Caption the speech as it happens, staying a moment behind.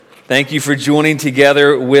Thank you for joining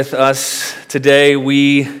together with us today.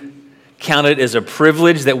 We count it as a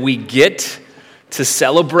privilege that we get to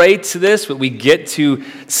celebrate this, but we get to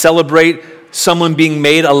celebrate someone being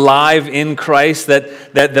made alive in Christ,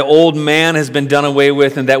 that the old man has been done away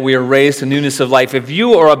with and that we are raised to newness of life. If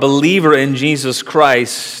you are a believer in Jesus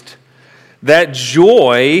Christ, that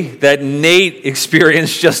joy that Nate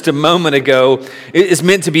experienced just a moment ago is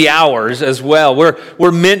meant to be ours as well.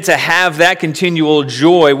 We're meant to have that continual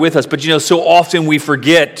joy with us. But so often we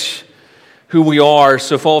forget who we are.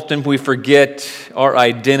 So often we forget our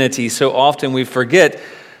identity. So often we forget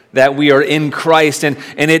that we are in Christ. And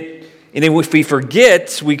if we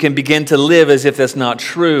forget, we can begin to live as if that's not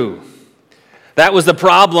true. That was the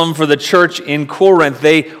problem for the church in Corinth.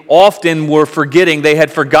 They often were forgetting. They had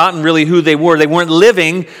forgotten really who they were. They weren't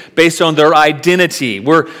living based on their identity.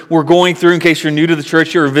 We're going through, in case you're new to the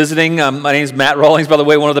church here or visiting, my name is Matt Rawlings, by the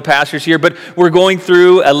way, one of the pastors here, but we're going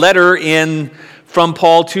through a letter from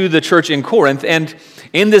Paul to the church in Corinth. And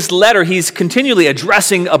in this letter, he's continually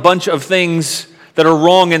addressing a bunch of things that are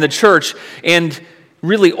wrong in the church. And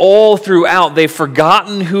really, all throughout, they've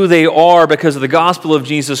forgotten who they are because of the gospel of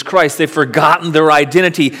Jesus Christ. They've forgotten their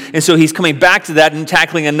identity. And so he's coming back to that and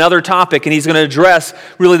tackling another topic, and he's going to address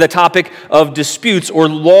really the topic of disputes or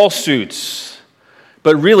lawsuits.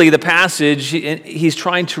 But really, the passage, he's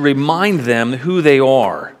trying to remind them who they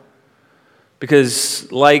are.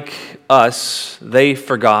 Because like us, they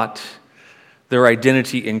forgot their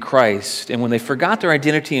identity in Christ. And when they forgot their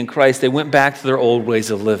identity in Christ, they went back to their old ways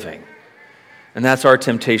of living. And that's our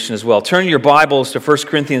temptation as well. Turn your Bibles to 1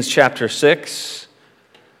 Corinthians chapter 6,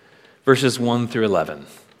 verses 1 through 11.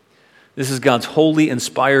 This is God's holy,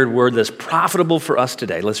 inspired word that's profitable for us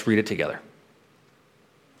today. Let's read it together.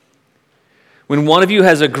 When one of you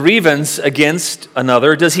has a grievance against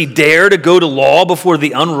another, does he dare to go to law before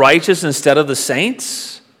the unrighteous instead of the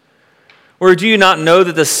saints? Or do you not know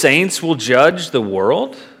that the saints will judge the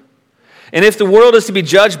world? And if the world is to be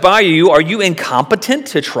judged by you, are you incompetent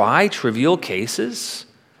to try trivial cases?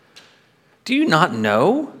 Do you not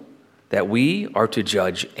know that we are to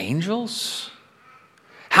judge angels?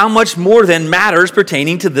 How much more then matters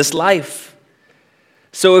pertaining to this life?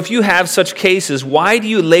 So if you have such cases, why do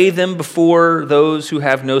you lay them before those who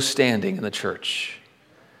have no standing in the church?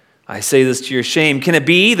 I say this to your shame. Can it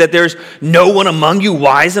be that there's no one among you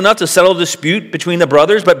wise enough to settle a dispute between the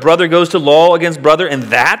brothers, but brother goes to law against brother, and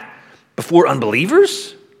that before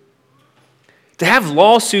unbelievers? To have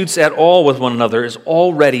lawsuits at all with one another is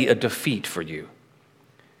already a defeat for you.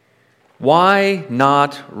 Why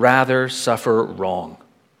not rather suffer wrong?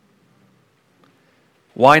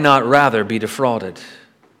 Why not rather be defrauded?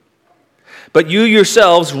 But you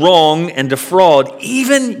yourselves wrong and defraud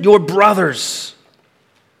even your brothers.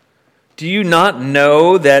 Do you not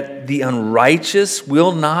know that the unrighteous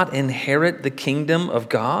will not inherit the kingdom of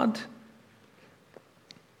God?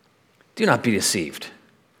 Do not be deceived.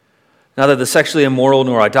 Neither the sexually immoral,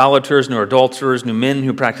 nor idolaters, nor adulterers, nor men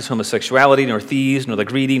who practice homosexuality, nor thieves, nor the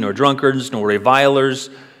greedy, nor drunkards, nor revilers,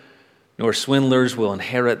 nor swindlers will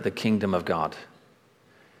inherit the kingdom of God.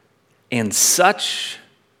 And such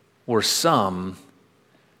were some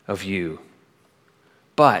of you.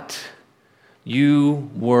 But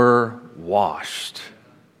you were washed.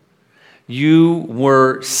 You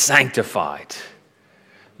were sanctified.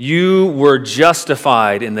 You were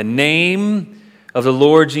justified in the name of the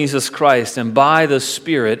Lord Jesus Christ and by the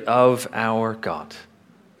Spirit of our God.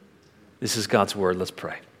 This is God's word. Let's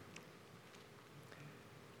pray.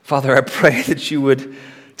 Father, I pray that you would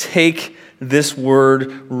take this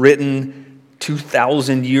word written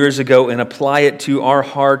 2,000 years ago and apply it to our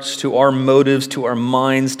hearts, to our motives, to our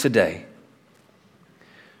minds today.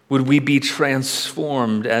 Would we be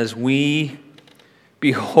transformed as we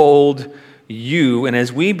behold you, and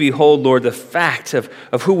as we behold, Lord, the fact of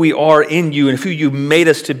who we are in you and who you made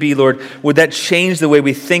us to be, Lord, would that change the way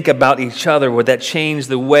we think about each other? Would that change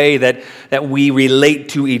the way that we relate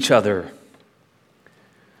to each other?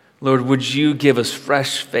 Lord, would you give us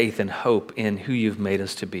fresh faith and hope in who you've made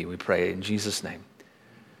us to be? We pray in Jesus' name.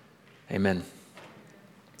 Amen.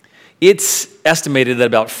 It's estimated that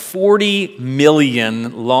about 40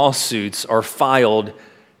 million lawsuits are filed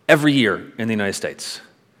every year in the United States.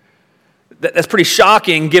 That's pretty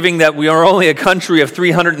shocking, given that we are only a country of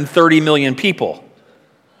 330 million people.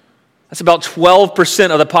 That's about 12%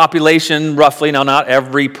 of the population, roughly. Now, not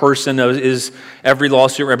every person every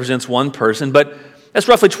lawsuit represents one person, but that's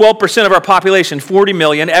roughly 12% of our population, 40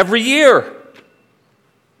 million every year.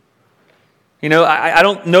 I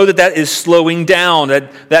don't know that is slowing down,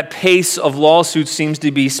 that pace of lawsuits seems to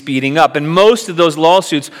be speeding up. And most of those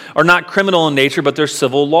lawsuits are not criminal in nature, but they're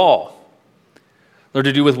civil law. They're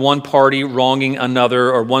to do with one party wronging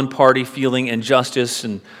another, or one party feeling injustice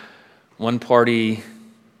and one party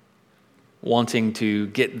wanting to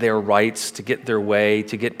get their rights, to get their way,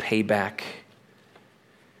 to get payback.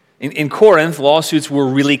 In Corinth, lawsuits were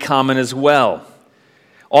really common as well.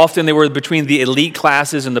 Often they were between the elite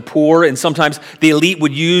classes and the poor, and sometimes the elite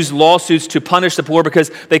would use lawsuits to punish the poor because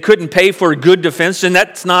they couldn't pay for a good defense, and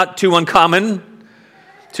that's not too uncommon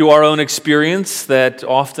to our own experience, that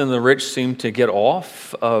often the rich seem to get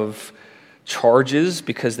off of charges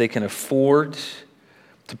because they can afford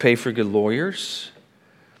to pay for good lawyers.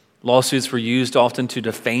 Lawsuits were used often to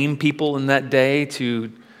defame people in that day, to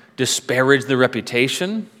disparage their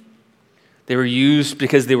reputation. They were used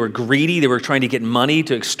because they were greedy. They were trying to get money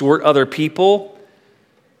to extort other people.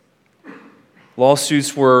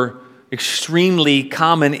 Lawsuits were extremely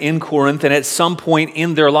common in Corinth, and at some point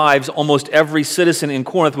in their lives, almost every citizen in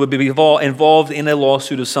Corinth would be involved in a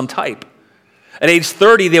lawsuit of some type. At age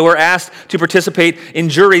 30, they were asked to participate in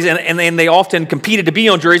juries, and they often competed to be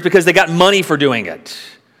on juries because they got money for doing it.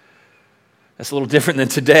 That's a little different than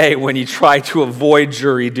today when you try to avoid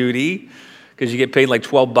jury duty because you get paid like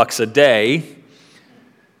 $12 a day.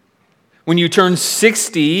 When you turn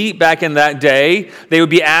 60 back in that day, they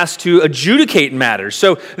would be asked to adjudicate matters.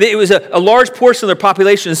 So it was a large portion of their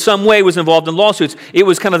population in some way was involved in lawsuits. It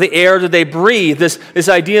was kind of the air that they breathed, this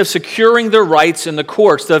idea of securing their rights in the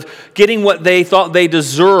courts, of getting what they thought they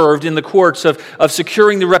deserved in the courts, of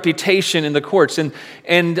securing the reputation in the courts. And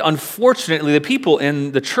unfortunately, the people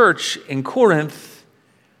in the church in Corinth,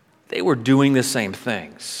 they were doing the same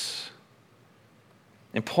things.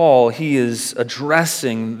 And Paul, he is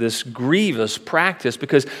addressing this grievous practice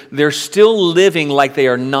because they're still living like they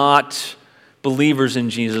are not believers in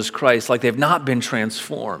Jesus Christ, like they've not been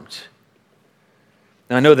transformed.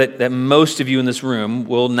 Now, I know that most of you in this room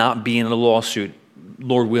will not be in a lawsuit,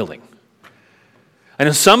 Lord willing. I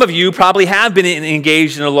know some of you probably have been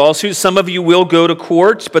engaged in a lawsuit. Some of you will go to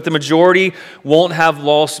court, but the majority won't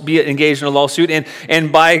be engaged in a lawsuit.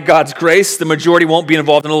 And by God's grace, the majority won't be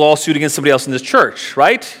involved in a lawsuit against somebody else in this church,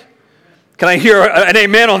 right? Can I hear an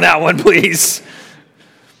amen on that one, please?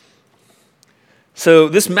 So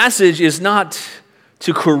this message is not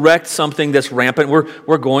to correct something that's rampant.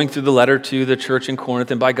 We're going through the letter to the church in Corinth,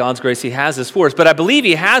 and by God's grace, he has this for us. But I believe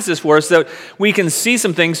he has this for us so that we can see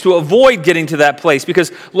some things to avoid getting to that place,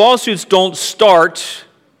 because lawsuits don't start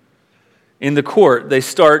in the court. They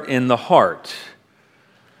start in the heart.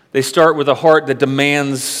 They start with a heart that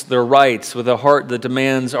demands their rights, with a heart that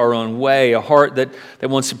demands our own way, a heart that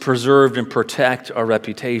wants to preserve and protect our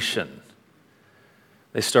reputation.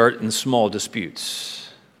 They start in small disputes.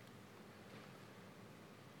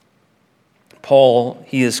 Paul,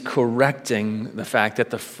 he is correcting the fact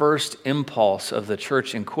that the first impulse of the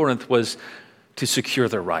church in Corinth was to secure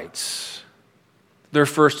their rights. Their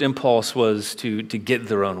first impulse was to get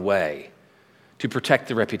their own way, to protect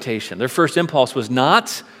their reputation. Their first impulse was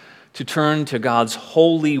not to turn to God's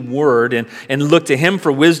holy word and look to him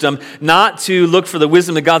for wisdom, not to look for the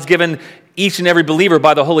wisdom that God's given each and every believer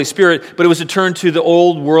by the Holy Spirit, but it was to turn to the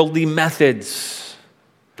old worldly methods.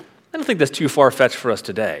 I don't think that's too far-fetched for us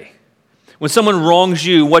today. When someone wrongs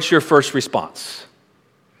you, what's your first response?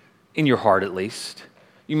 In your heart, at least.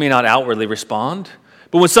 You may not outwardly respond,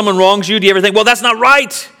 but when someone wrongs you, do you ever think, well, that's not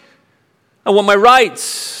right. I want my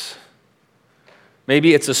rights.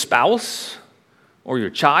 Maybe it's a spouse or your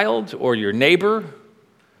child or your neighbor.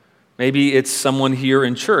 Maybe it's someone here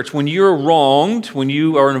in church. When you're wronged, when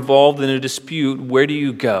you are involved in a dispute, where do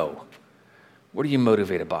you go? What are you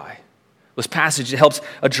motivated by? This passage helps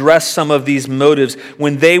address some of these motives.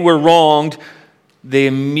 When they were wronged, they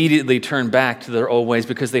immediately turned back to their old ways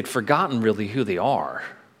because they'd forgotten really who they are.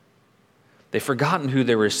 They'd forgotten who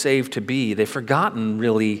they were saved to be. They'd forgotten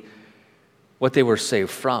really what they were saved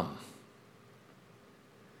from.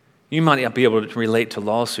 You might not be able to relate to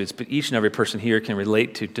lawsuits, but each and every person here can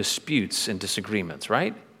relate to disputes and disagreements,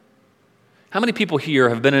 right? How many people here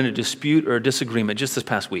have been in a dispute or a disagreement just this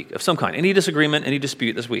past week of some kind? Any disagreement, any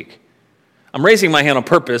dispute this week? I'm raising my hand on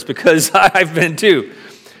purpose because I've been too.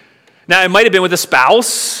 Now, it might have been with a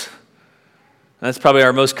spouse. That's probably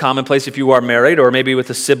our most common place if you are married, or maybe with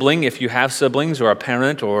a sibling if you have siblings, or a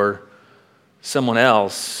parent, or someone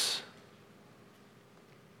else.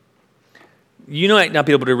 You might not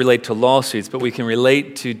be able to relate to lawsuits, but we can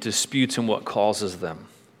relate to disputes and what causes them.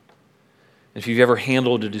 If you've ever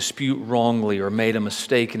handled a dispute wrongly or made a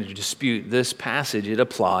mistake in a dispute, this passage, it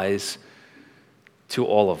applies to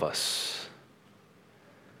all of us.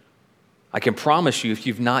 I can promise you, if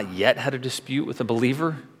you've not yet had a dispute with a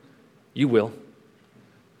believer, you will.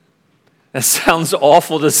 That sounds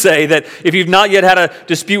awful to say, that if you've not yet had a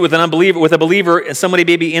dispute with an unbeliever, with a believer, somebody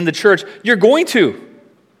maybe in the church, you're going to.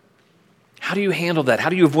 How do you handle that? How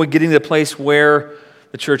do you avoid getting to the place where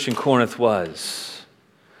the church in Corinth was?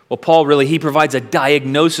 Well, Paul he provides a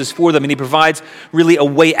diagnosis for them, and he provides really a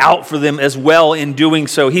way out for them as well in doing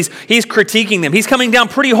so. He's critiquing them. He's coming down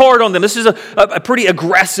pretty hard on them. This is a pretty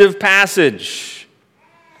aggressive passage.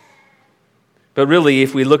 But really,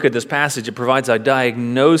 if we look at this passage, it provides a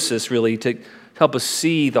diagnosis really to help us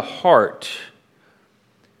see the heart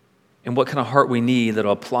and what kind of heart we need that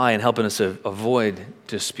will apply in helping us avoid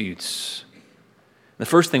disputes. The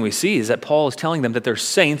first thing we see is that Paul is telling them that they're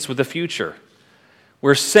saints with a future.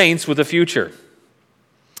 We're saints with a future.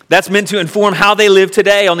 That's meant to inform how they live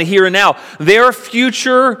today on the here and now. Their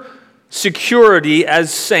future security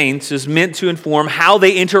as saints is meant to inform how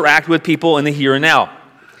they interact with people in the here and now.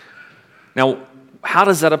 Now, how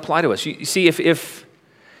does that apply to us? You see, if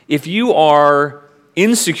you are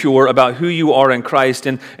insecure about who you are in Christ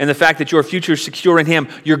and the fact that your future is secure in Him,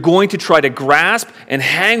 you're going to try to grasp and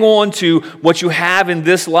hang on to what you have in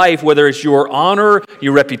this life, whether it's your honor,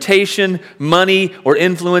 your reputation, money, or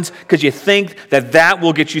influence, because you think that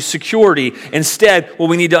will get you security. Instead, what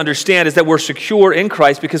we need to understand is that we're secure in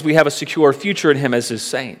Christ because we have a secure future in Him as His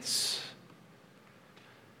saints.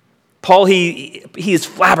 Paul, he is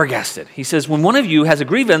flabbergasted. He says, when one of you has a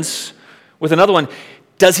grievance with another one,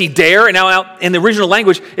 does he dare? And now in the original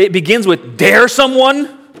language, it begins with, dare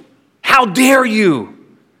someone? How dare you?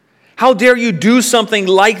 How dare you do something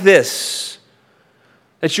like this?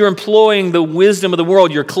 That you're employing the wisdom of the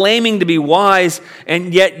world. You're claiming to be wise,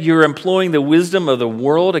 and yet you're employing the wisdom of the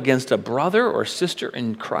world against a brother or sister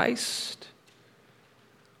in Christ.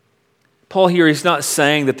 Paul here is not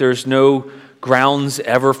saying that there's no grounds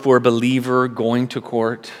ever for a believer going to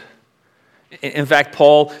court. In fact,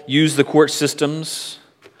 Paul used the court systems.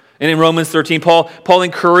 And in Romans 13, Paul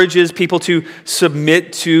encourages people to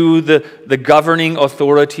submit to the governing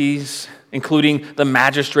authorities, including the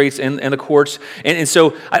magistrates and the courts. And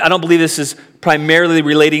so I don't believe this is primarily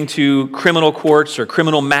relating to criminal courts or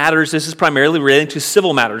criminal matters. This is primarily relating to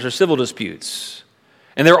civil matters or civil disputes.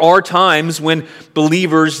 And there are times when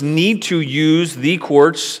believers need to use the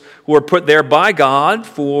courts who are put there by God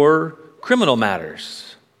for criminal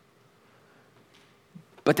matters.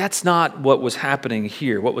 But that's not what was happening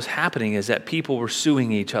here. What was happening is that people were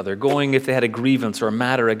suing each other, going if they had a grievance or a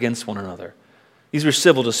matter against one another. These were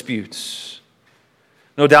civil disputes.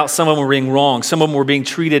 No doubt some of them were being wrong. Some of them were being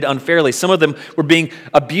treated unfairly. Some of them were being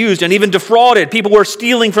abused and even defrauded. People were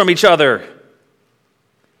stealing from each other.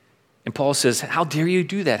 And Paul says, how dare you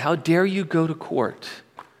do that? How dare you go to court?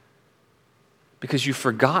 Because you've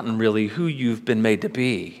forgotten really who you've been made to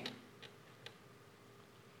be.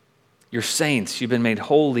 You're saints. You've been made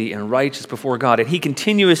holy and righteous before God. And he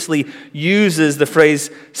continuously uses the phrase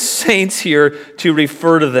saints here to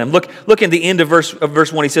refer to them. Look in the end of verse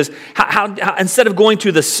 1. He says, how instead of going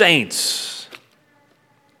to the saints,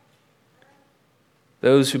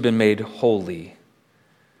 those who've been made holy.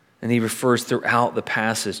 And he refers throughout the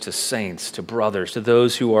passage to saints, to brothers, to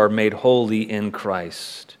those who are made holy in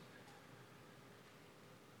Christ.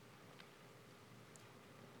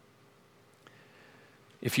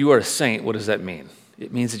 If you are a saint, what does that mean?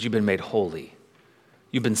 It means that you've been made holy.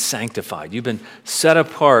 You've been sanctified. You've been set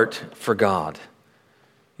apart for God.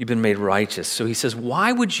 You've been made righteous. So he says,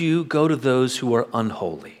 why would you go to those who are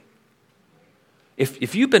unholy?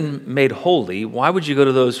 If you've been made holy, why would you go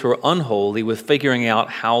to those who are unholy with figuring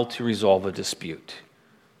out how to resolve a dispute?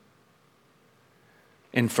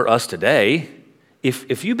 And for us today,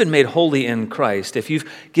 if you've been made holy in Christ, if you've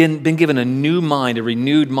been given a new mind, a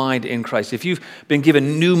renewed mind in Christ, if you've been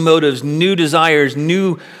given new motives, new desires,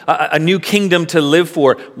 a new kingdom to live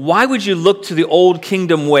for, why would you look to the old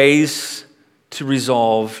kingdom ways to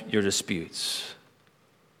resolve your disputes?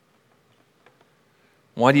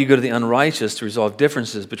 Why do you go to the unrighteous to resolve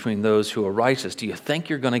differences between those who are righteous? Do you think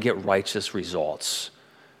you're going to get righteous results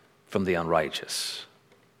from the unrighteous?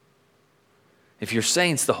 If you're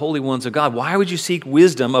saints, the holy ones of God, why would you seek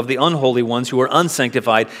wisdom of the unholy ones who are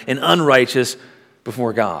unsanctified and unrighteous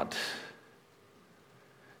before God?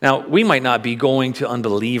 Now, we might not be going to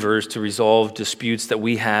unbelievers to resolve disputes that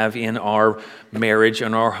we have in our marriage,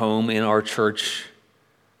 in our home, in our church.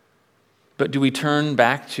 But do we turn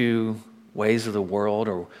back to ways of the world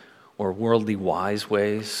or worldly wise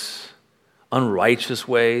ways, unrighteous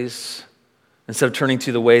ways, instead of turning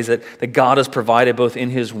to the ways that God has provided both in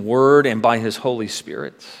His Word and by His Holy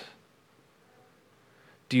Spirit?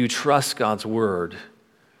 Do you trust God's Word?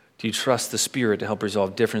 Do you trust the Spirit to help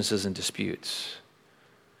resolve differences and disputes?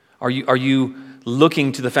 Are you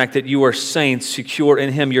looking to the fact that you are saints, secure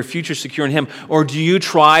in Him, your future secure in Him? Or do you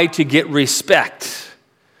try to get respect?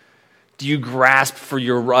 Do you grasp for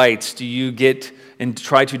your rights? Do you get and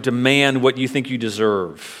try to demand what you think you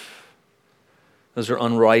deserve? Those are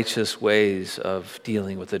unrighteous ways of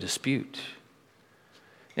dealing with a dispute.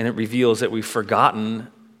 And it reveals that we've forgotten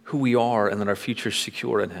who we are and that our future is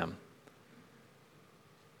secure in Him.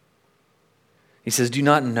 He says, do you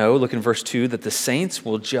not know, look in verse 2, that the saints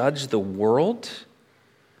will judge the world?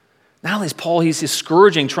 Not only is Paul, he's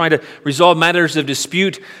discouraging, trying to resolve matters of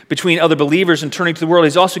dispute between other believers and turning to the world.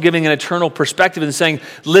 He's also giving an eternal perspective and saying,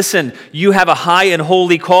 listen, you have a high and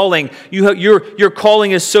holy calling. Your calling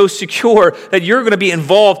is so secure that you're going to be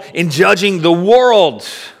involved in judging the world.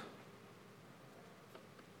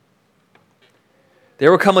 There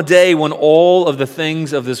will come a day when all of the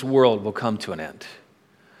things of this world will come to an end.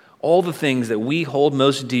 All the things that we hold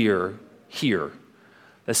most dear here,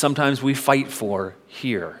 that sometimes we fight for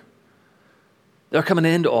here. There'll come an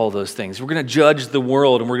end to all those things. We're going to judge the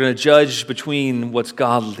world, and we're going to judge between what's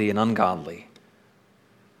godly and ungodly.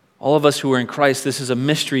 All of us who are in Christ, this is a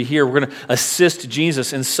mystery here. We're going to assist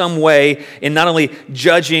Jesus in some way in not only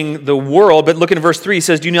judging the world, but look at verse 3. He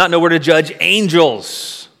says, do you not know where to judge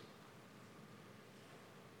angels?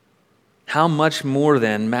 How much more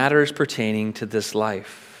then matters pertaining to this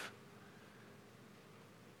life?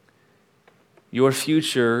 Your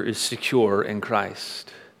future is secure in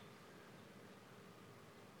Christ.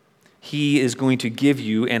 He is going to give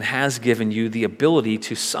you and has given you the ability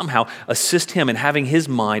to somehow assist Him in having His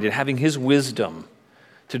mind and having His wisdom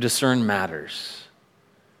to discern matters.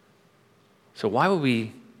 So why would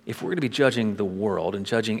we, if we're going to be judging the world and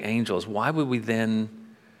judging angels, why would we then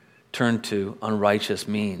turn to unrighteous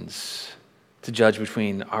means to judge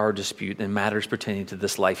between our dispute and matters pertaining to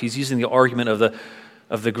this life? He's using the argument of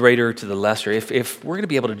the greater to the lesser. If we're going to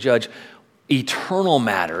be able to judge eternal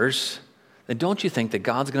matters, then don't you think that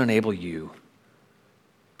God's going to enable you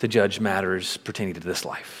to judge matters pertaining to this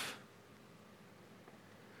life?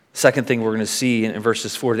 Second thing we're going to see in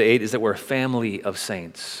verses 4 to 8 is that we're a family of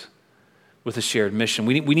saints with a shared mission.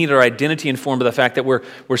 We need our identity informed by the fact that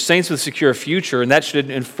we're saints with a secure future, and that should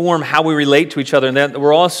inform how we relate to each other, and that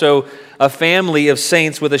we're also a family of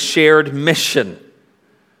saints with a shared mission.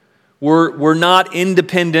 We're not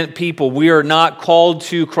independent people. We are not called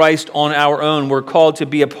to Christ on our own. We're called to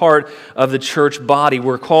be a part of the church body.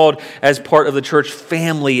 We're called as part of the church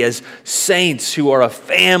family, as saints who are a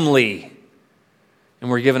family. And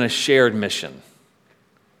we're given a shared mission.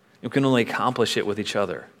 You can only accomplish it with each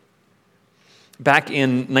other. Back in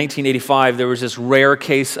 1985, there was this rare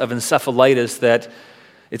case of encephalitis that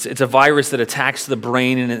it's a virus that attacks the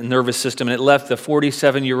brain and the nervous system, and it left the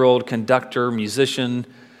 47-year-old conductor, musician,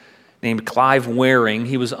 named Clive Waring.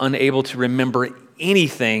 He was unable to remember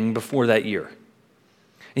anything before that year.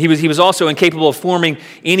 He was also incapable of forming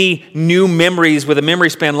any new memories with a memory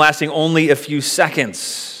span lasting only a few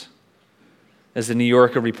seconds, as the New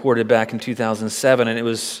Yorker reported back in 2007, and it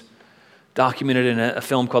was documented in a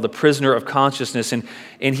film called The Prisoner of Consciousness, and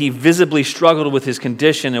he visibly struggled with his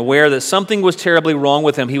condition, aware that something was terribly wrong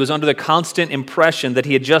with him. He was under the constant impression that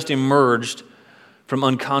he had just emerged from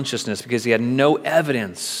unconsciousness because he had no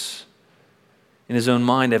evidence in his own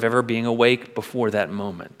mind of ever being awake before that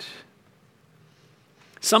moment.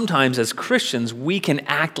 Sometimes as Christians, we can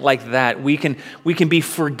act like that. We can be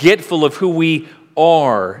forgetful of who we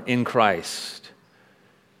are in Christ.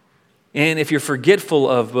 And if you're forgetful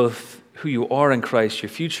of both who you are in Christ, your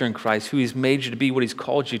future in Christ, who He's made you to be, what He's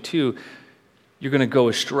called you to, you're going to go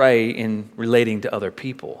astray in relating to other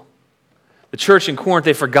people. The church in Corinth,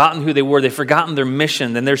 they've forgotten who they were. They've forgotten their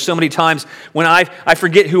mission. And there's so many times when I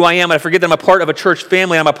forget who I am. I forget that I'm a part of a church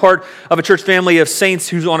family. I'm a part of a church family of saints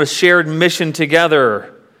who's on a shared mission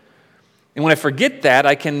together. And when I forget that,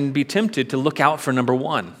 I can be tempted to look out for number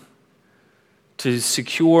one, to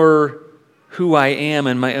secure who I am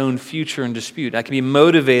and my own future in dispute. I can be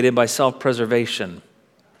motivated by self-preservation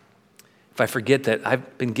if I forget that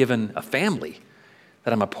I've been given a family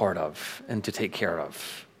that I'm a part of and to take care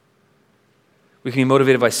of. We can be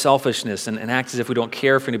motivated by selfishness and act as if we don't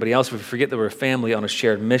care for anybody else if we forget that we're a family on a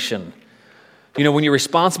shared mission. You know, when you're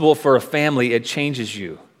responsible for a family, it changes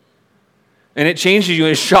you. And it changes you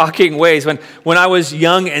in shocking ways. When I was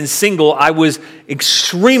young and single, I was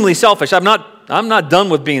extremely selfish. I'm not done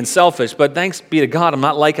with being selfish, but thanks be to God, I'm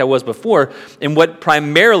not like I was before. And what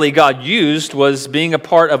primarily God used was being a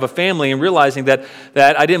part of a family and realizing that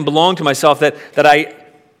I didn't belong to myself, that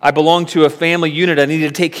I belonged to a family unit. I needed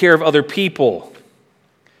to take care of other people.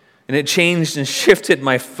 And it changed and shifted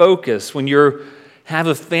my focus. When you have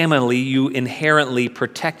a family, you inherently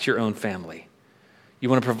protect your own family. You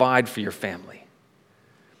want to provide for your family.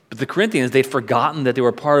 But the Corinthians, they'd forgotten that they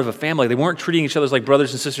were part of a family. They weren't treating each other like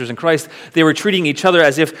brothers and sisters in Christ. They were treating each other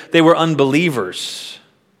as if they were unbelievers.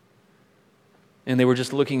 And they were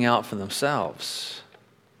just looking out for themselves.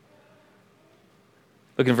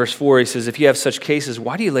 Look in verse 4, he says, if you have such cases,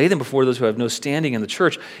 why do you lay them before those who have no standing in the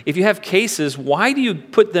church? If you have cases, why do you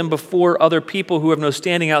put them before other people who have no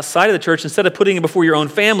standing outside of the church instead of putting them before your own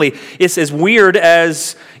family? It's as weird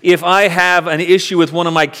as if I have an issue with one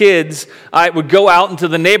of my kids, I would go out into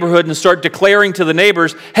the neighborhood and start declaring to the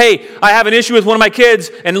neighbors, hey, I have an issue with one of my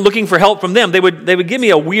kids, and looking for help from them. They would give me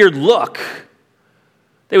a weird look.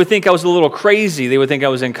 They would think I was a little crazy. They would think I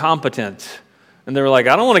was incompetent. And they were like,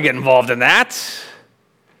 I don't want to get involved in that.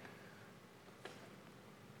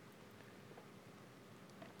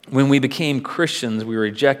 When we became Christians, we were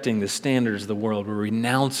rejecting the standards of the world. We're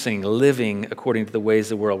renouncing living according to the ways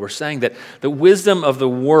of the world. We're saying that the wisdom of the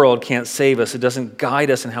world can't save us. It doesn't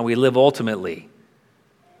guide us in how we live ultimately.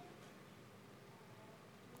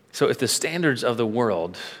 So if the standards of the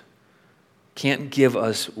world can't give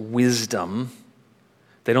us wisdom,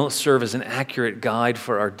 they don't serve as an accurate guide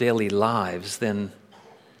for our daily lives, then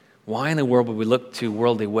why in the world would we look to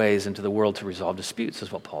worldly ways and to the world to resolve disputes,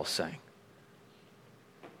 is what Paul's saying.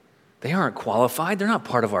 They aren't qualified. They're not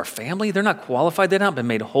part of our family. They're not qualified. They've not been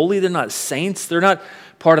made holy. They're not saints. They're not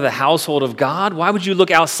part of the household of God. Why would you look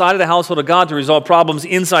outside of the household of God to resolve problems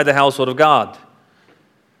inside the household of God?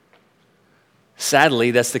 Sadly,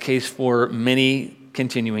 that's the case for many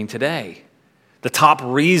continuing today. The top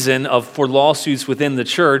reason for lawsuits within the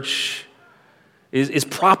church is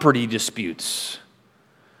property disputes.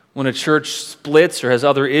 When a church splits or has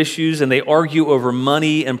other issues and they argue over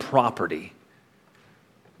money and property.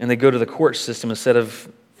 And they go to the court system instead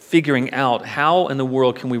of figuring out how in the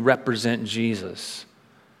world can we represent Jesus?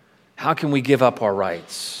 How can we give up our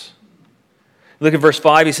rights? Look at verse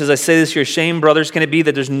 5. He says, I say this to your shame, brothers. Can it be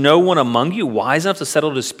that there's no one among you wise enough to settle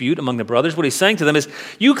a dispute among the brothers? What he's saying to them is,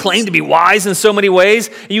 you claim to be wise in so many ways.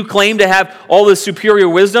 You claim to have all this superior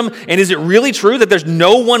wisdom. And is it really true that there's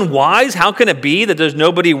no one wise? How can it be that there's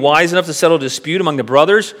nobody wise enough to settle a dispute among the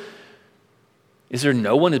brothers? Is there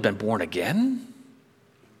no one who's been born again?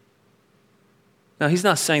 Now, he's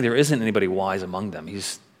not saying there isn't anybody wise among them.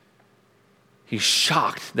 He's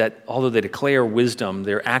shocked that although they declare wisdom,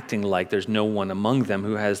 they're acting like there's no one among them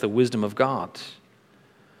who has the wisdom of God.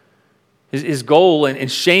 His goal in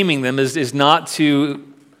shaming them is not to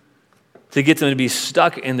get them to be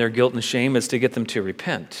stuck in their guilt and shame. It's to get them to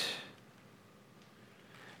repent.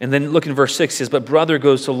 And then look in verse 6, it says, but brother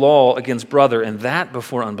goes to law against brother, and that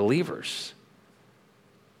before unbelievers.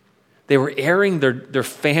 They were airing their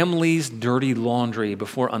family's dirty laundry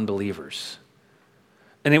before unbelievers.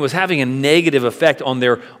 And it was having a negative effect on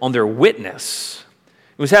their witness.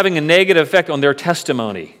 It was having a negative effect on their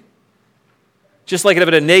testimony. Just like it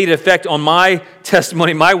had a negative effect on my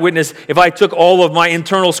testimony, my witness, if I took all of my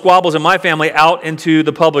internal squabbles in my family out into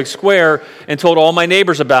the public square and told all my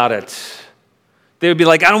neighbors about it. They would be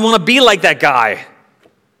like, I don't want to be like that guy.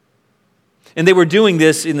 And they were doing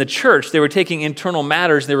this in the church. They were taking internal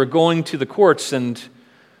matters. They were going to the courts and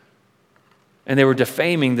they were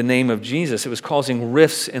defaming the name of Jesus. It was causing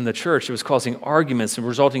rifts in the church. It was causing arguments and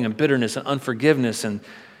resulting in bitterness and unforgiveness and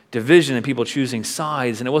division and people choosing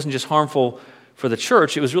sides. And it wasn't just harmful for the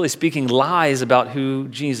church. It was really speaking lies about who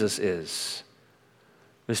Jesus is.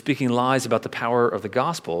 It was speaking lies about the power of the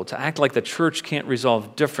gospel. To act like the church can't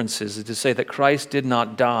resolve differences is to say that Christ did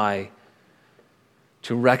not die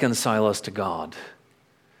to reconcile us to God,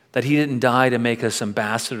 that he didn't die to make us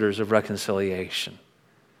ambassadors of reconciliation,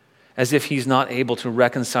 as if he's not able to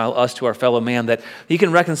reconcile us to our fellow man, that he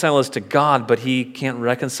can reconcile us to God, but he can't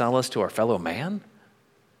reconcile us to our fellow man.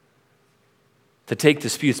 To take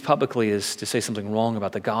disputes publicly is to say something wrong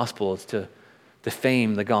about the gospel. It's to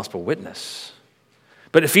defame the gospel witness.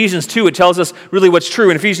 But Ephesians 2, it tells us really what's true.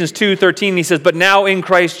 In Ephesians 2:13, he says, but now in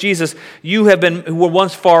Christ Jesus, you who were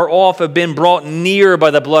once far off, have been brought near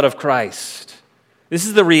by the blood of Christ. This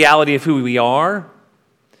is the reality of who we are.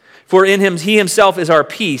 For in him, he himself is our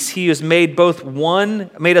peace. He has made us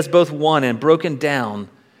both one and broken down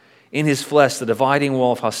in his flesh the dividing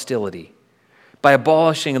wall of hostility, by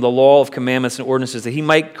abolishing the law of commandments and ordinances, that he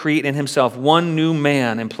might create in himself one new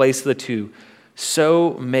man in place of the two,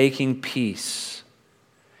 so making peace,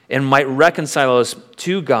 and might reconcile us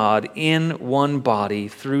to God in one body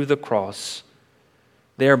through the cross,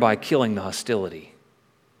 thereby killing the hostility.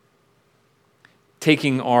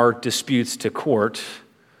 Taking our disputes to court,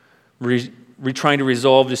 trying to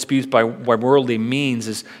resolve disputes by worldly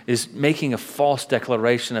means is making a false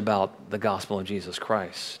declaration about the gospel of Jesus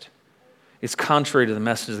Christ. It's contrary to the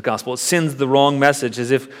message of the gospel. It sends the wrong message,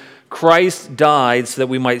 as if Christ died so that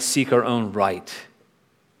we might seek our own right.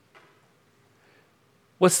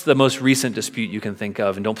 What's the most recent dispute you can think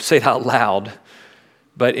of? And don't say it out loud,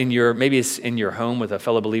 but maybe it's in your home with a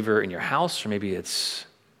fellow believer in your house, or maybe it's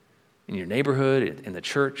in your neighborhood, in the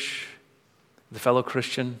church, the fellow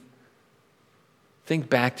Christian. Think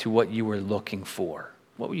back to what you were looking for.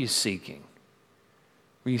 What were you seeking?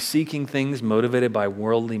 Were you seeking things motivated by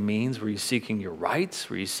worldly means? Were you seeking your rights?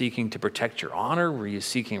 Were you seeking to protect your honor? Were you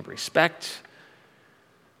seeking respect?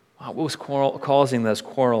 What was causing those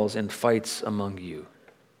quarrels and fights among you?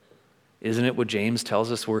 Isn't it what James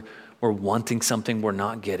tells us? We're wanting something, we're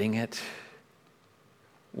not getting it.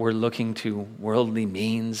 We're looking to worldly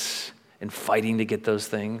means and fighting to get those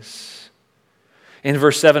things. In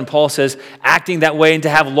verse 7, Paul says, acting that way and to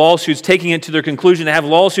have lawsuits, taking it to their conclusion, to have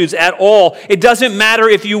lawsuits at all. It doesn't matter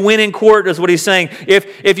if you win in court, is what he's saying.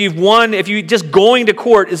 If you've won, if you just going to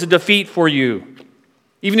court is a defeat for you.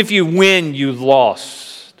 Even if you win, you've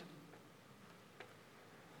lost.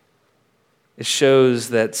 It shows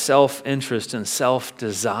that self-interest and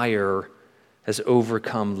self-desire has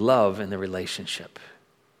overcome love in the relationship.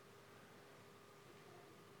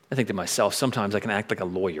 I think to myself, sometimes I can act like a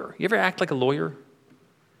lawyer. You ever act like a lawyer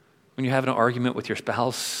when you're having an argument with your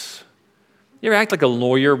spouse? You ever act like a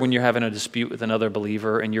lawyer when you're having a dispute with another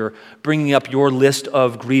believer and you're bringing up your list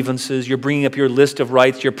of grievances, you're bringing up your list of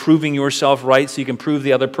rights, you're proving yourself right so you can prove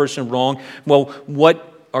the other person wrong? Well,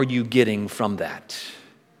 what are you getting from that?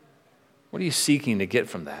 What are you seeking to get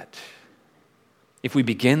from that? If we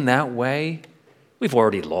begin that way, we've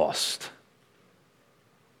already lost.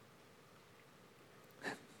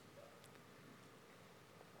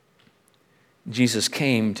 Jesus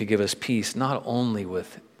came to give us peace not only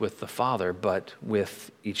with the Father, but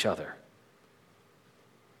with each other.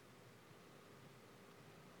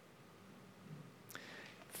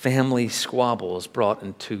 Family squabbles brought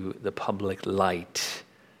into the public light.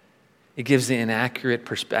 It gives the inaccurate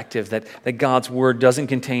perspective that God's Word doesn't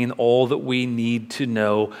contain all that we need to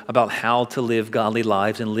know about how to live godly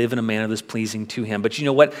lives and live in a manner that's pleasing to Him. But you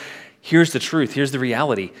know what? Here's the truth. Here's the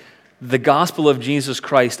reality. The gospel of Jesus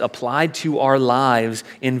Christ applied to our lives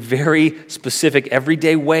in very specific,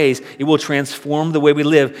 everyday ways, it will transform the way we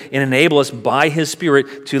live and enable us by His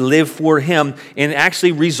Spirit to live for Him and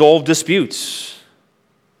actually resolve disputes.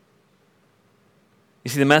 You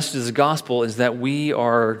see, the message of the gospel is that we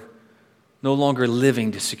are no longer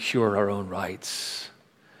living to secure our own rights.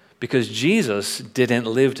 Because Jesus didn't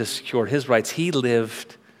live to secure His rights. He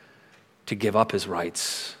lived to give up His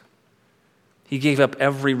rights. He gave up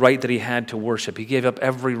every right that He had to worship. He gave up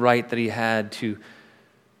every right that He had to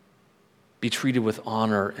be treated with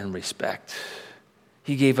honor and respect.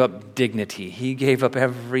 He gave up dignity. He gave up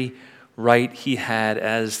every right He had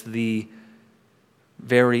as the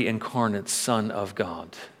very incarnate Son of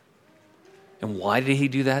God. And why did He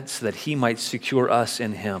do that? So that He might secure us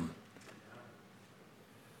in Him.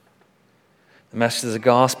 The message of the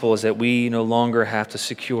gospel is that we no longer have to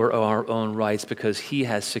secure our own rights because He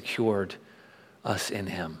has secured us in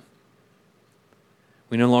Him.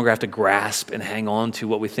 We no longer have to grasp and hang on to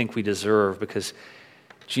what we think we deserve because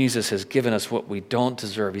Jesus has given us what we don't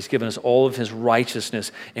deserve. He's given us all of His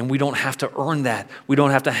righteousness, and we don't have to earn that. We don't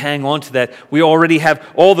have to hang on to that. We already have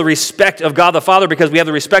all the respect of God the Father because we have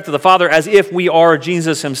the respect of the Father as if we are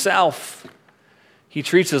Jesus Himself. He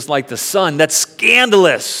treats us like the Son. That's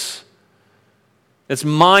scandalous. That's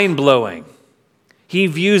mind-blowing. He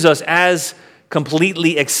views us as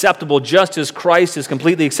completely acceptable, just as Christ is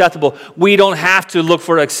completely acceptable. We don't have to look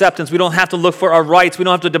for acceptance. We don't have to look for our rights. We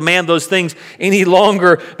don't have to demand those things any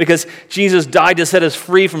longer because Jesus died to set us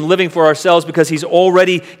free from living for ourselves because He's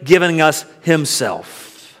already given us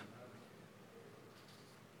Himself.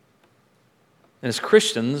 And as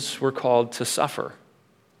Christians, we're called to suffer.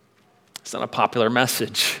 It's not a popular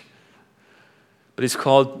message, but He's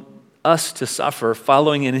called us to suffer,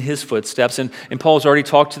 following in His footsteps. And Paul's already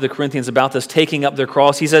talked to the Corinthians about this, taking up their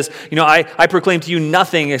cross. He says, I proclaim to you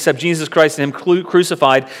nothing except Jesus Christ and Him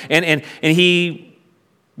crucified. And he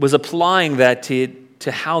was applying that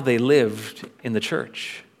to how they lived in the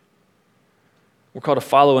church. We're called to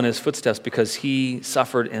follow in His footsteps because He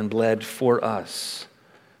suffered and bled for us.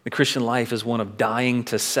 The Christian life is one of dying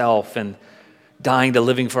to self and dying to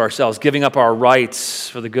living for ourselves, giving up our rights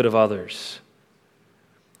for the good of others.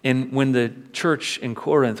 And when the church in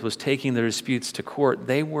Corinth was taking their disputes to court,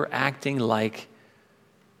 they were acting like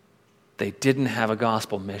they didn't have a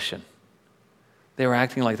gospel mission. They were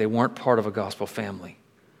acting like they weren't part of a gospel family.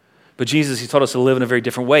 But Jesus, he taught us to live in a very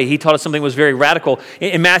different way. He taught us something that was very radical.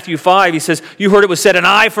 In Matthew 5, he says, you heard it was said, an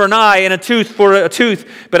eye for an eye and a tooth for a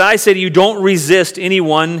tooth. But I say to you, don't resist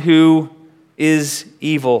anyone who is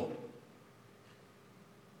evil.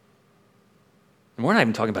 And we're not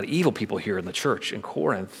even talking about evil people here in the church in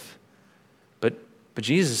Corinth. But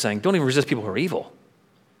Jesus is saying, don't even resist people who are evil.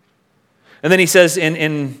 And then he says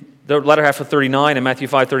in the latter half of 39, in Matthew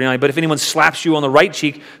 5:39, but if anyone slaps you on the right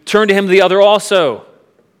cheek, turn to him the other also.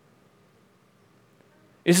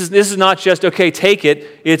 This is not just, okay, take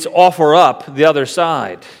it, it's offer up the other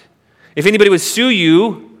side. If anybody would sue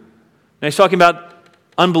you, now he's talking about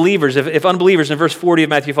unbelievers. If unbelievers, in verse 40 of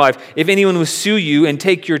Matthew 5, if anyone would sue you and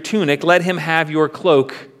take your tunic, let him have your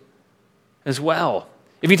cloak as well.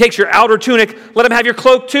 If he takes your outer tunic, let him have your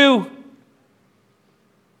cloak too.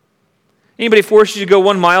 Anybody forces you to go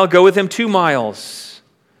 1 mile, go with him 2 miles.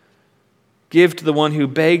 Give to the one who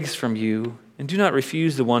begs from you, and do not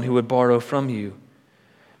refuse the one who would borrow from you.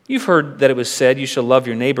 You've heard that it was said, you shall love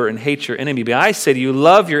your neighbor and hate your enemy. But I say to you,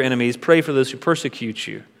 love your enemies, pray for those who persecute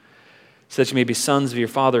you, so that you may be sons of your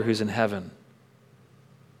Father who's in heaven.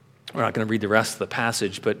 We're not going to read the rest of the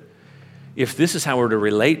passage, but if this is how we're to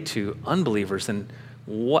relate to unbelievers, then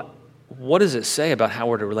what does it say about how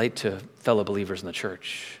we're to relate to fellow believers in the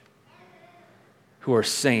church who are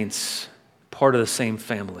saints, part of the same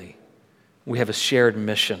family? We have a shared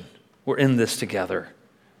mission. We're in this together.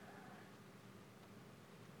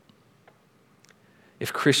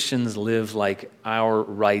 If Christians live like our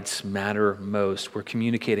rights matter most, we're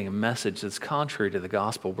communicating a message that's contrary to the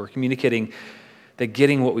gospel. We're communicating that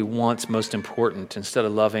getting what we want is most important instead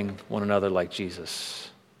of loving one another like Jesus.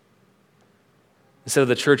 Instead of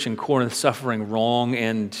the church in Corinth suffering wrong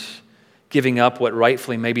and giving up what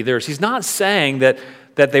rightfully may be theirs. He's not saying that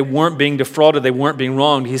they weren't being defrauded, they weren't being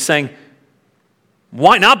wronged. He's saying,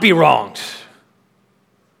 why not be wronged?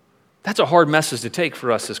 That's a hard message to take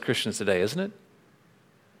for us as Christians today, isn't it?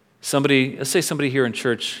 Let's say somebody here in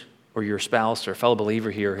church, or your spouse or a fellow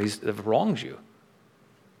believer here, they've wronged you.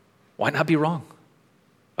 Why not be wrong?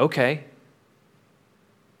 Okay.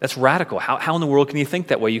 That's radical. How in the world can you think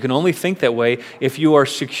that way? You can only think that way if you are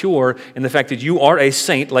secure in the fact that you are a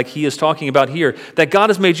saint, like he is talking about here, that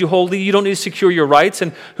God has made you holy. You don't need to secure your rights.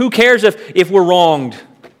 And who cares if we're wronged?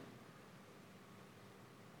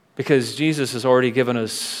 Because Jesus has already given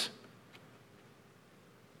us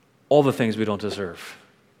all the things we don't deserve.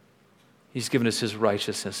 He's given us his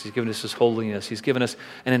righteousness. He's given us his holiness. He's given us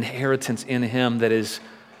an inheritance in him that is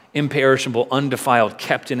imperishable, undefiled,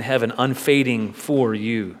 kept in heaven, unfading for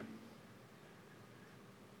you.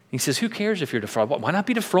 He says, who cares if you're defrauded? Why not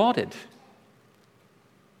be defrauded?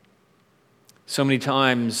 So many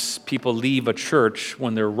times people leave a church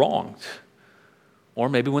when they're wronged, or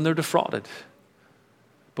maybe when they're defrauded.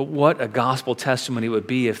 But what a gospel testimony it would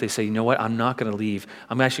be if they say, you know what, I'm not going to leave.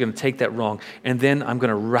 I'm actually going to take that wrong, and then I'm going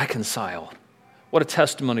to reconcile. What a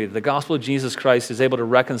testimony. The gospel of Jesus Christ is able to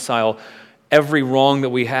reconcile every wrong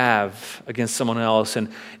that we have against someone else and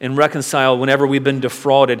reconcile whenever we've been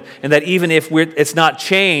defrauded. And that even if it's not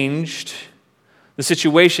changed, the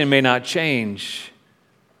situation may not change.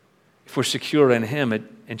 If we're secure in him,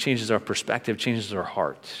 it changes our perspective, changes our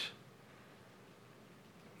heart.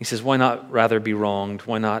 He says, why not rather be wronged?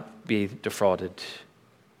 Why not be defrauded?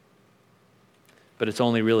 But it's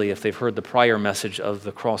only really if they've heard the prior message of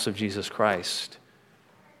the cross of Jesus Christ.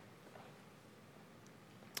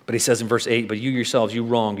 But he says in verse 8, but you yourselves, you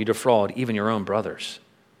wrong, you defraud even your own brothers.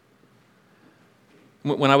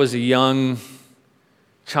 When I was a young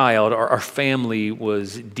child, our family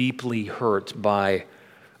was deeply hurt by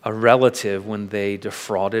a relative when they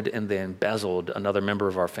defrauded and they embezzled another member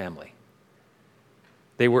of our family.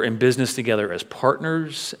 They were in business together as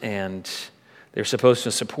partners, and they were supposed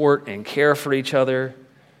to support and care for each other.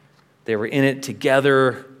 They were in it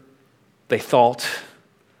together, they thought.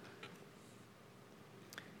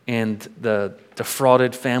 And the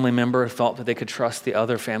defrauded family member thought that they could trust the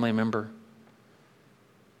other family member.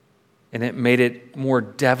 And it made it more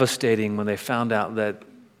devastating when they found out that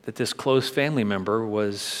this close family member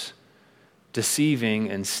was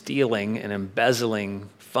deceiving and stealing and embezzling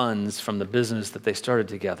funds from the business that they started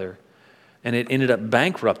together. And it ended up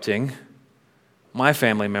bankrupting my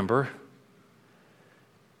family member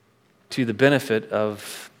to the benefit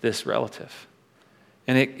of this relative.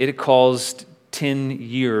 And it caused 10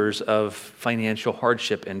 years of financial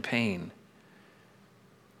hardship and pain.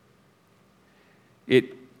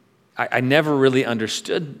 I never really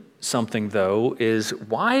understood something, though, is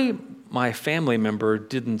why my family member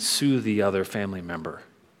didn't sue the other family member.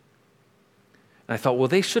 And I thought, well,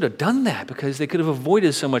 they should have done that because they could have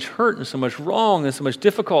avoided so much hurt and so much wrong and so much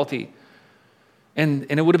difficulty. And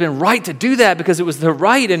it would have been right to do that because it was the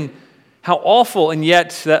right, and how awful, and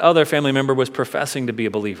yet that other family member was professing to be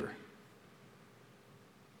a believer.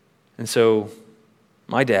 And so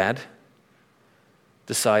my dad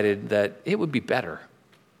decided that it would be better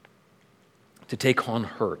to take on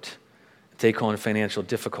hurt, take on financial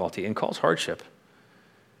difficulty, and cause hardship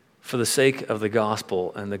for the sake of the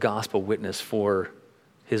gospel and the gospel witness for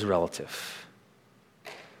his relative.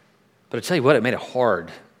 But I tell you what, it made it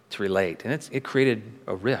hard to relate, and it created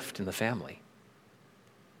a rift in the family.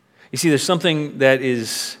 You see, there's something that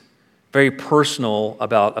is very personal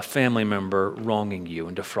about a family member wronging you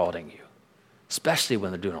and defrauding you, especially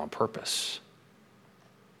when they're doing it on purpose.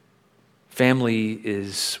 Family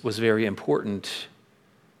was very important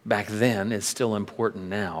back then. It's still important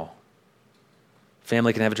now.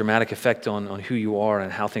 Family can have a dramatic effect on who you are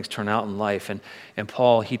and how things turn out in life. And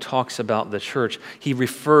Paul, he talks about the church. He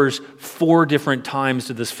refers 4 different times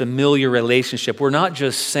to this familiar relationship. We're not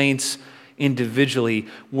just saints individually.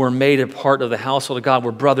 We're made a part of the household of God.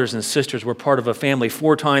 We're brothers and sisters. We're part of a family.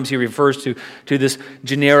 4 times he refers to this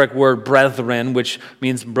generic word, brethren, which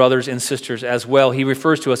means brothers and sisters as well. He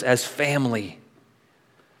refers to us as family.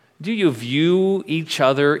 Do you view each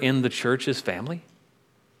other in the church as family?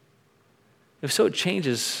 If so, it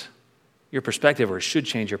changes your perspective, or it should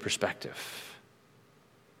change your perspective.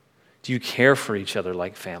 Do you care for each other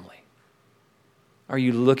like family? Are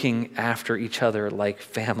you looking after each other like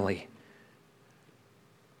family?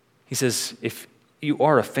 He says, if you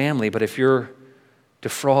are a family, but if you're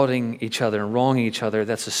defrauding each other and wronging each other,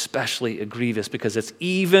 that's especially grievous because it's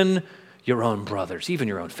even your own brothers, even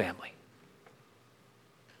your own family.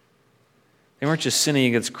 They weren't just sinning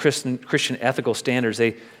against Christian ethical standards.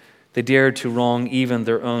 They dared to wrong even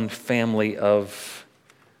their own family of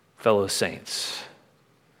fellow saints.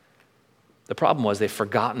 The problem was they'd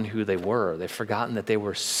forgotten who they were. They'd forgotten that they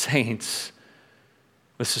were saints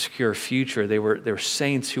with a secure future. They were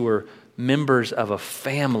saints who were members of a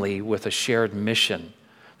family with a shared mission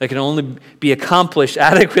that can only be accomplished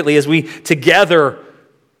adequately as we together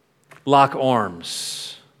lock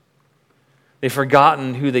arms. They've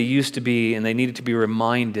forgotten who they used to be, and they needed to be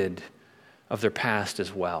reminded of their past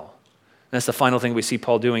as well. And that's the final thing we see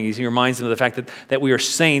Paul doing. He reminds them of the fact that we are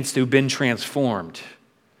saints who've been transformed.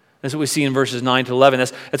 That's what we see in verses 9 to 11.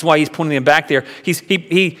 That's why he's pointing them back there.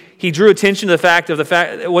 He drew attention to the fact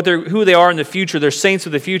who they are in the future. They're saints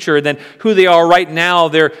of the future, and then who they are right now.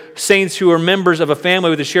 They're saints who are members of a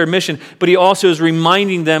family with a shared mission. But he also is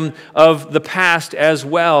reminding them of the past as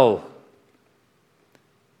well.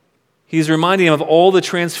 He's reminding them of all the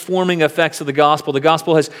transforming effects of the gospel. The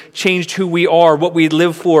gospel has changed who we are, what we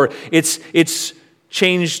live for. It's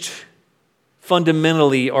changed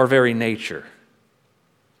fundamentally our very nature.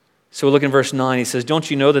 So we look in verse 9. He says, "Don't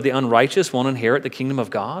you know that the unrighteous won't inherit the kingdom of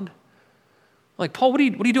God?" Like, Paul, what are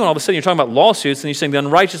you doing? All of a sudden you're talking about lawsuits and you're saying the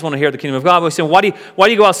unrighteous won't inherit the kingdom of God. But he's saying, why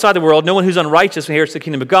do you go outside the world? No one who's unrighteous inherits the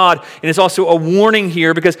kingdom of God. And it's also a warning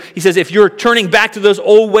here because he says if you're turning back to those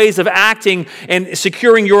old ways of acting and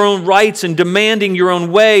securing your own rights and demanding your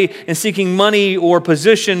own way and seeking money or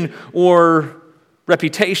position or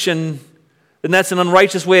reputation, then that's an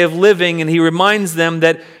unrighteous way of living. And he reminds them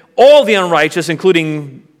that all the unrighteous,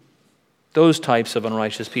 including those types of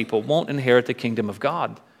unrighteous people, won't inherit the kingdom of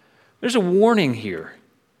God. There's a warning here.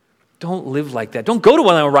 Don't live like that. Don't go to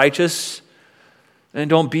one unrighteous, and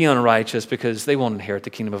don't be unrighteous because they won't inherit the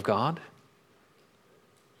kingdom of God.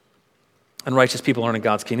 Unrighteous people aren't in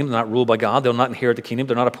God's kingdom. They're not ruled by God. They'll not inherit the kingdom.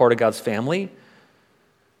 They're not a part of God's family.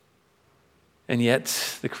 And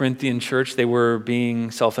yet, the Corinthian church, they were being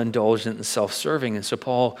self-indulgent and self-serving. And so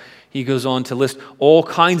Paul, he goes on to list all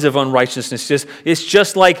kinds of unrighteousness. It's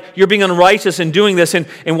just like you're being unrighteous and doing this. And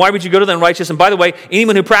why would you go to the unrighteous? And by the way,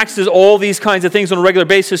 anyone who practices all these kinds of things on a regular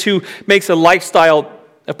basis, who makes a lifestyle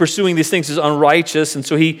of pursuing these things, is unrighteous. And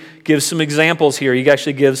so he gives some examples here. He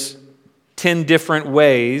actually gives 10 different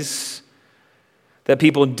ways that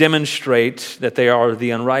people demonstrate that they are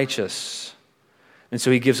the unrighteous. And so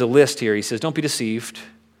he gives a list here. He says, don't be deceived.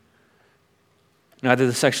 Neither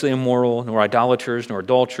the sexually immoral, nor idolaters, nor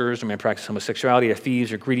adulterers, nor men practice homosexuality, or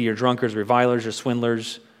thieves, or greedy, or drunkards, revilers, or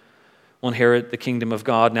swindlers will inherit the kingdom of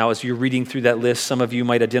God. Now, as you're reading through that list, some of you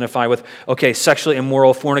might identify with, okay, sexually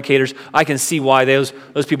immoral, fornicators. I can see why those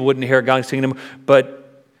people wouldn't inherit God's kingdom, but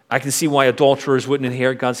I can see why adulterers wouldn't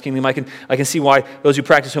inherit God's kingdom. I can see why those who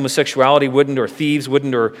practice homosexuality wouldn't, or thieves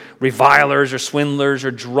wouldn't, or revilers, or swindlers,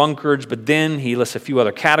 or drunkards. But then he lists a few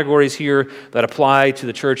other categories here that apply to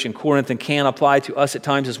the church in Corinth and can apply to us at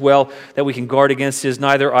times as well that we can guard against. Is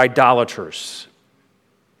neither idolaters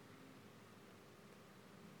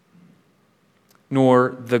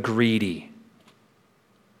nor the greedy.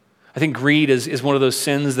 I think greed is one of those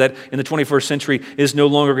sins that in the 21st century is no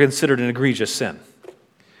longer considered an egregious sin.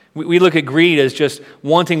 We look at greed as just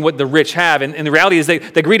wanting what the rich have, and the reality is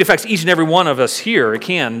that greed affects each and every one of us here. It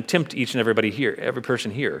can tempt each and everybody here, every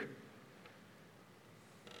person here.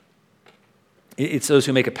 It's those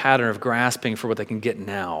who make a pattern of grasping for what they can get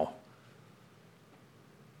now.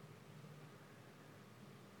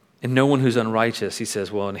 And no one who's unrighteous, he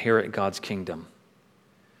says, will inherit God's kingdom.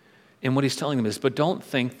 And what he's telling them is, but don't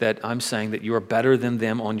think that I'm saying that you are better than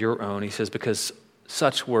them on your own. He says, because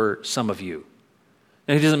such were some of you.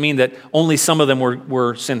 And he doesn't mean that only some of them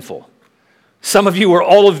were sinful. Some of you were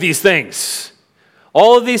all of these things.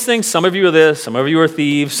 All of these things, some of you are this, some of you are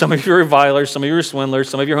thieves, some of you are revilers, some of you are swindlers,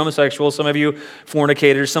 some of you are homosexuals, some of you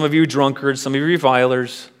fornicators, some of you drunkards, some of you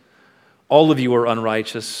revilers. All of you are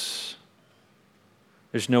unrighteous.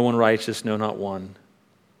 There's no one righteous, no, not one.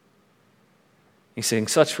 He's saying,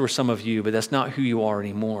 such were some of you, but that's not who you are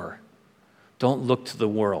anymore. Don't look to the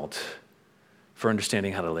world for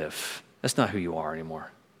understanding how to live. That's not who you are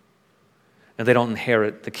anymore. And they don't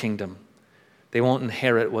inherit the kingdom. They won't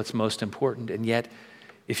inherit what's most important. And yet,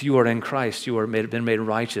 if you are in Christ, you are been made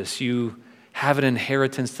righteous. You have an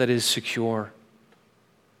inheritance that is secure.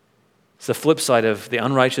 It's the flip side of the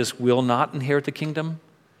unrighteous will not inherit the kingdom,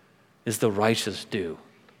 is the righteous do.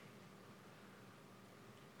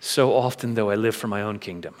 So often, though, I live for my own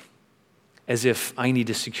kingdom, as if I need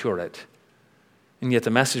to secure it. And yet the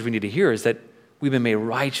message we need to hear is that we've been made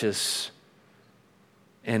righteous,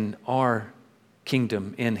 and our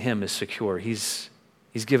kingdom in him is secure. He's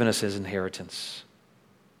given us his inheritance.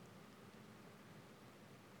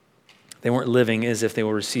 They weren't living as if they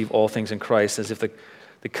will receive all things in Christ, as if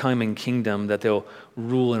the coming kingdom that they'll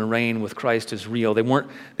rule and reign with Christ is real. They weren't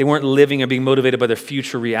living and being motivated by their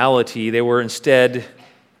future reality. They were instead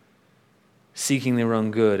seeking their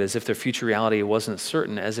own good, as if their future reality wasn't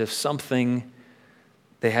certain, as if something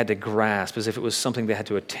they had to grasp, as if it was something they had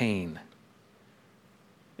to attain.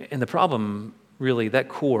 And the problem, really, that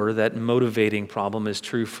core, that motivating problem is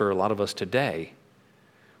true for a lot of us today.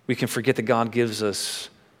 We can forget that God gives us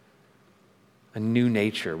a new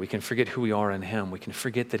nature. We can forget who we are in him. We can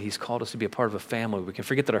forget that he's called us to be a part of a family. We can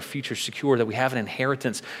forget that our future is secure, that we have an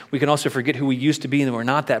inheritance. We can also forget who we used to be and that we're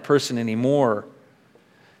not that person anymore.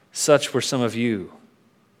 Such were some of you.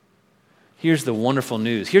 Here's the wonderful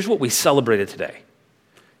news. Here's what we celebrated today.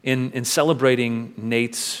 In celebrating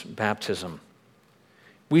Nate's baptism,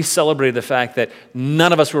 we celebrated the fact that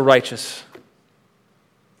none of us were righteous.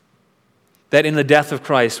 That in the death of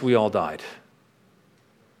Christ, we all died.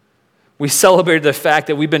 We celebrated the fact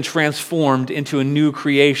that we've been transformed into a new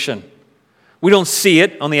creation. We don't see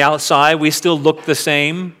it on the outside. We still look the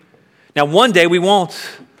same. Now, one day we won't.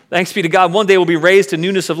 Thanks be to God, one day we'll be raised to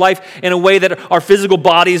newness of life in a way that our physical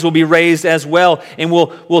bodies will be raised as well, and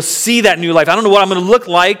we'll see that new life. I don't know what I'm going to look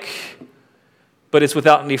like, but it's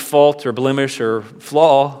without any fault or blemish or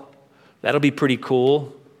flaw. That'll be pretty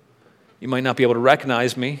cool. You might not be able to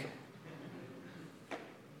recognize me.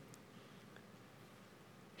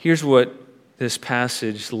 Here's what this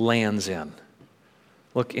passage lands in.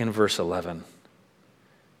 Look in verse 11.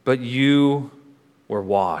 But you were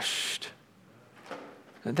washed.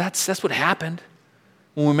 That's what happened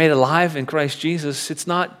when we're made alive in Christ Jesus. It's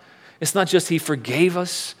not just he forgave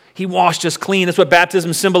us. He washed us clean. That's what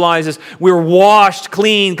baptism symbolizes. We're washed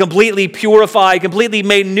clean, completely purified, completely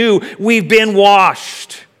made new. We've been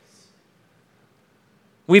washed.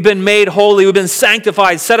 We've been made holy. We've been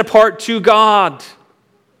sanctified, set apart to God.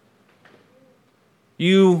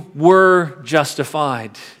 You were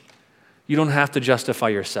justified. You don't have to justify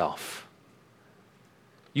yourself.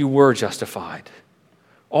 You were justified.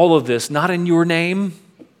 All of this, not in your name,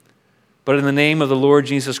 but in the name of the Lord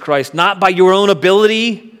Jesus Christ, not by your own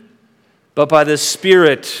ability, but by the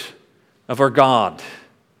Spirit of our God.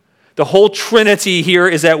 The whole Trinity here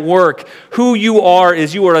is at work. Who you are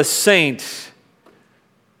is you are a saint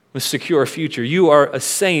with secure future. You are a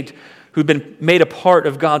saint who've been made a part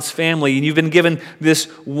of God's family, and you've been given this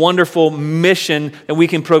wonderful mission that we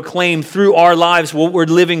can proclaim through our lives what we're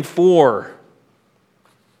living for.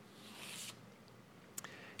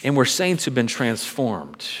 And we're saints who've been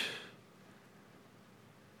transformed.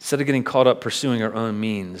 Instead of getting caught up pursuing our own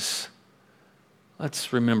means,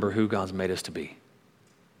 let's remember who God's made us to be.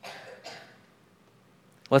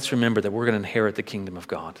 Let's remember that we're going to inherit the kingdom of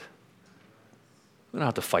God. We don't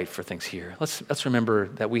have to fight for things here. Let's remember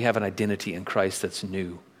that we have an identity in Christ that's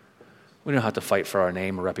new. We don't have to fight for our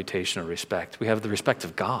name or reputation or respect. We have the respect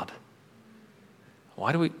of God.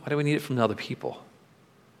 Why do we need it from other people?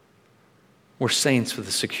 We're saints with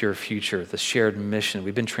a secure future, the shared mission.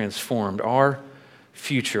 We've been transformed. Our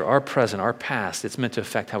future, our present, our past. It's meant to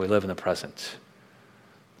affect how we live in the present.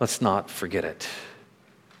 Let's not forget it.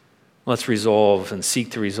 Let's resolve and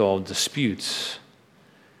seek to resolve disputes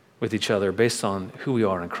with each other based on who we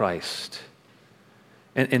are in Christ.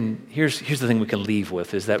 And here's the thing we can leave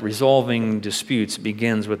with, is that resolving disputes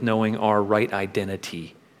begins with knowing our right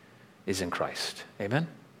identity is in Christ. Amen?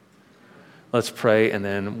 Let's pray, and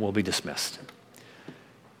then we'll be dismissed.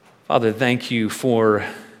 Father, thank you for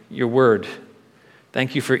your word.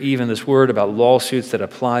 Thank you for even this word about lawsuits that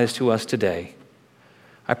applies to us today.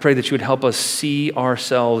 I pray that you would help us see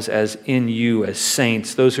ourselves as in you, as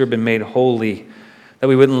saints, those who have been made holy, that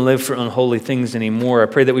we wouldn't live for unholy things anymore. I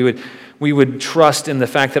pray that we would trust in the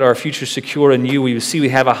fact that our future is secure in you. We would see we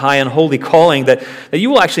have a high and holy calling, that you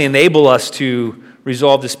will actually enable us to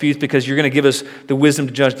resolve disputes because you're going to give us the wisdom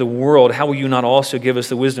to judge the world. How will you not also give us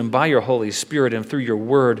the wisdom by your Holy Spirit and through your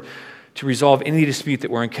word to resolve any dispute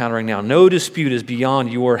that we're encountering now? No dispute is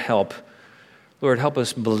beyond your help. Lord, help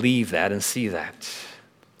us believe that and see that.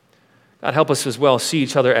 God, help us as well see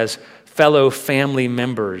each other as fellow family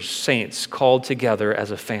members, saints, called together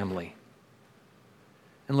as a family.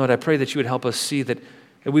 And Lord, I pray that you would help us see that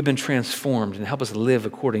we've been transformed and help us live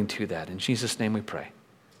according to that. In Jesus' name we pray.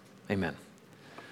 Amen.